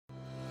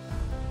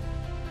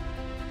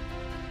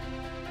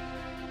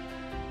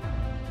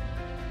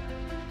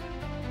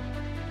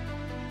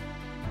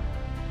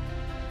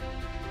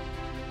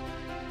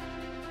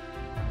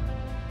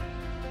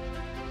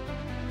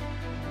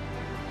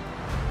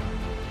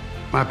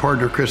My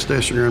partner, Chris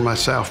Dishner, and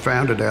myself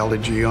founded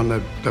LDG on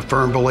the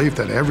firm belief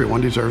that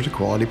everyone deserves a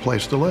quality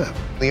place to live.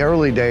 In the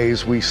early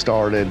days, we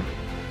started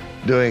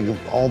doing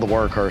all the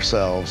work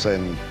ourselves,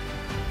 and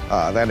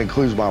that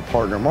includes my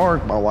partner,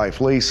 Mark, my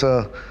wife,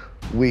 Lisa.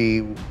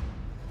 We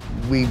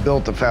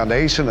built the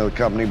foundation of the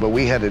company, but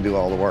we had to do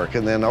all the work.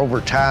 And then over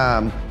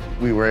time,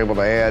 we were able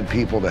to add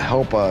people to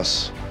help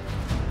us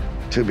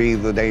to be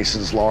the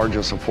nation's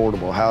largest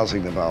affordable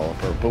housing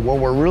developer. But what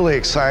we're really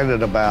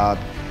excited about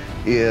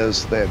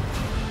is that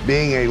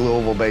being a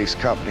Louisville-based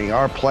company,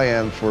 our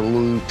plan for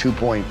Lou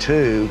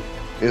 2.2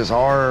 is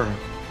our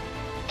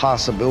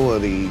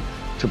possibility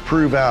to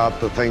prove out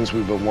the things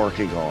we've been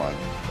working on.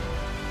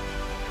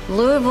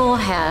 Louisville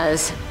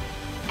has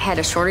had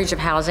a shortage of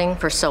housing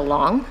for so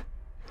long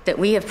that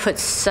we have put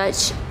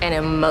such an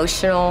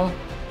emotional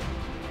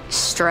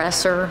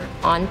stressor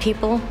on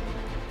people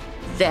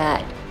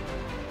that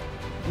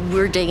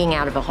we're digging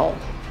out of a hole.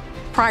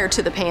 Prior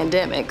to the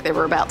pandemic, there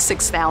were about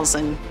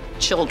 6,000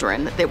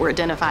 children that were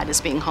identified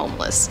as being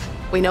homeless.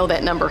 We know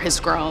that number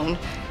has grown.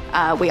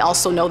 We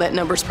also know that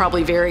number is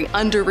probably very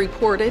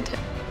underreported.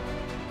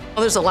 Well,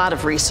 there's a lot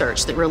of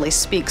research that really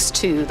speaks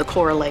to the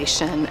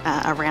correlation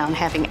around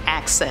having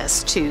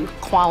access to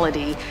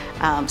quality,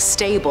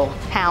 stable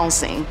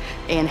housing,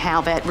 and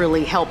how that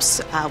really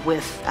helps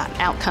with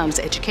outcomes,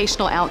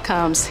 educational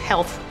outcomes,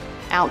 health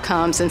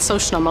outcomes, and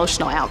social and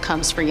emotional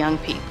outcomes for young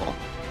people.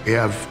 We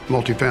have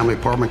multifamily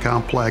apartment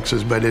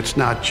complexes, but it's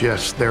not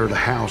just there to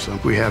house them.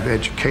 We have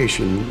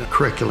education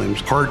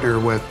curriculums,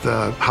 partner with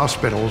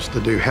hospitals to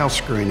do health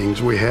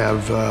screenings. We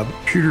have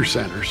computer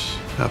centers,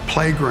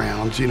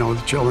 playgrounds, with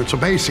the children. So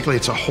basically,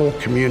 it's a whole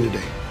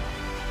community.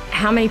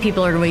 How many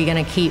people are we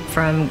going to keep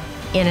from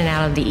in and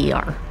out of the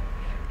ER?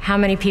 How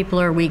many people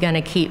are we going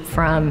to keep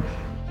from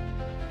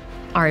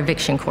our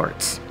eviction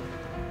courts,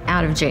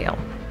 out of jail,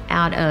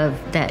 out of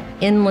that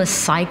endless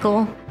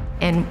cycle?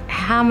 And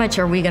how much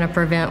are we going to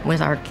prevent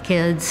with our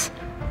kids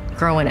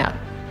growing up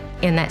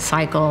in that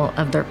cycle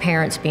of their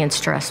parents being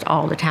stressed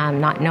all the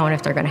time, not knowing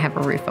if they're going to have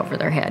a roof over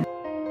their head?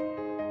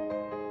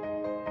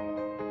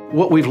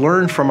 What we've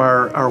learned from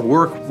our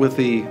work with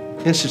the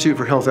Institute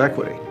for Health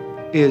Equity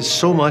is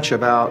so much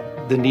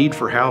about the need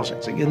for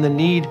housing, and the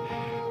need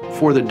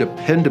for the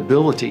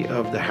dependability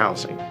of the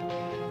housing.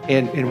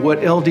 And what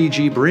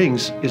LDG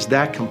brings is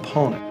that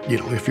component.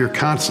 If you're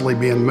constantly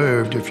being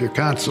moved, if you're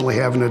constantly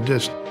having to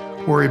just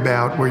worry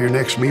about where your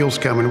next meal's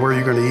coming, where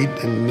you're going to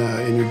eat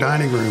in your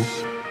dining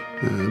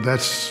room,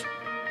 that's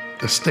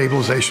the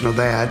stabilization of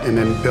that, and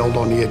then build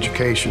on the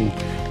education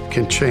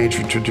can change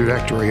the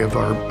trajectory of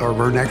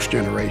our next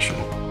generation.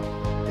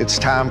 It's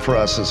time for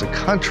us as a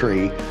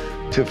country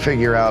to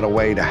figure out a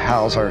way to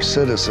house our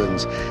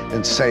citizens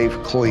in safe,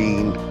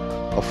 clean,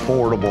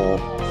 affordable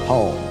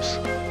homes.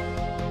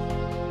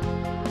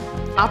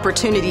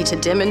 Opportunity to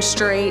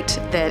demonstrate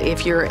that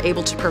if you're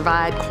able to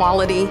provide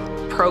quality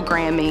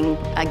programming,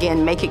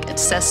 again, make it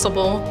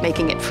accessible,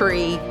 making it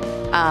free,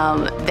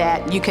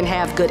 that you can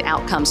have good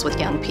outcomes with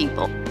young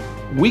people.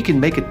 We can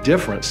make a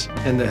difference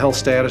in the health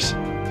status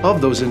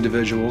of those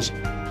individuals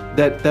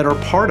that are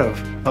part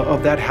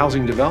of that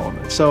housing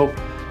development. So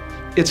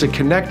it's a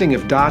connecting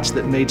of dots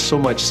that made so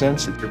much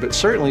sense. But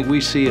certainly we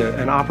see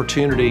an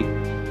opportunity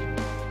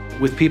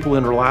with people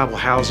in reliable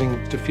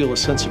housing to feel a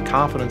sense of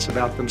confidence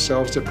about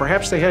themselves that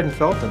perhaps they hadn't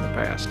felt in the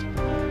past.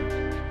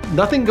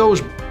 Nothing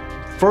goes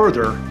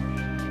further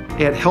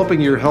at helping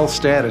your health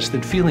status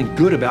than feeling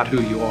good about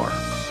who you are.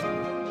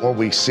 What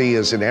we see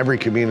is in every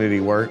community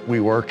we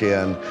work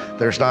in,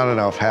 there's not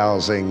enough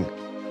housing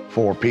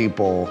for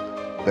people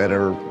that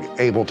are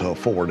able to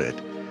afford it.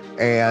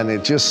 And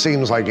it just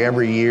seems like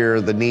every year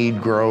the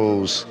need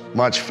grows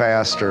much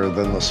faster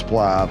than the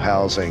supply of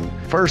housing.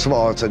 First of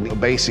all, it's a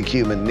basic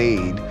human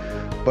need.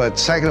 But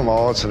second of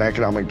all, it's an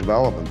economic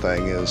development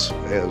thing. As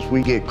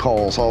we get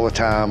calls all the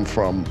time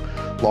from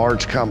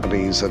large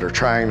companies that are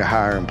trying to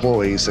hire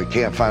employees that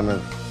can't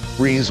find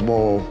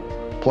reasonable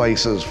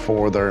places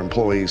for their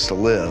employees to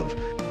live.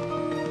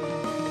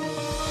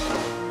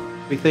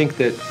 We think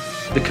that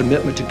the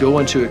commitment to go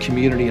into a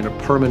community in a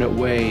permanent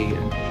way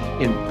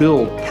and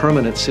build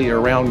permanency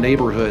around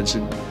neighborhoods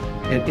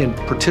and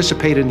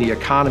participate in the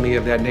economy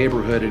of that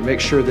neighborhood and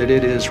make sure that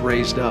it is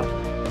raised up,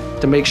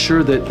 to make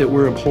sure that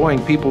we're employing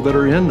people that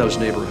are in those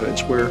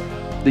neighborhoods where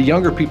the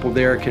younger people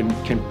there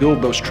can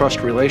build those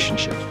trust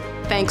relationships.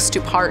 Thanks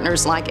to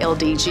partners like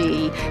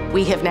LDG,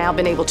 we have now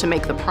been able to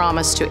make the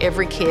promise to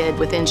every kid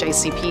within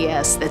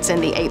JCPS that's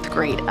in the 8th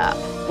grade up.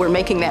 We're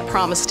making that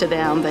promise to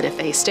them that if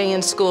they stay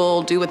in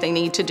school, do what they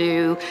need to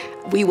do,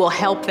 we will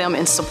help them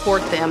and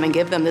support them and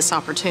give them this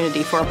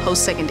opportunity for a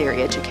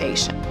post-secondary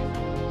education.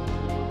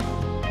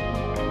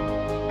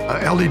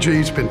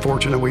 LDG's been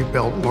fortunate. We've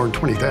built more than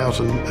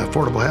 20,000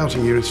 affordable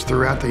housing units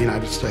throughout the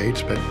United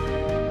States, but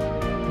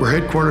we're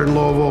headquartered in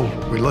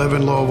Louisville. We live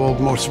in Louisville.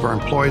 Most of our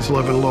employees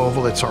live in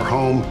Louisville. It's our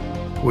home.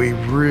 We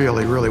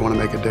really, really want to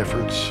make a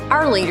difference.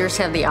 Our leaders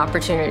have the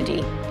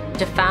opportunity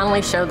to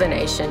finally show the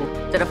nation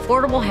that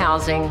affordable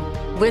housing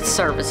with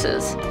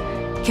services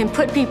can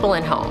put people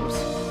in homes,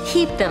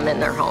 keep them in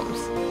their homes,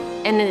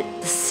 and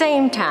at the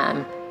same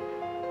time,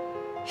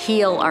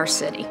 heal our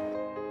city.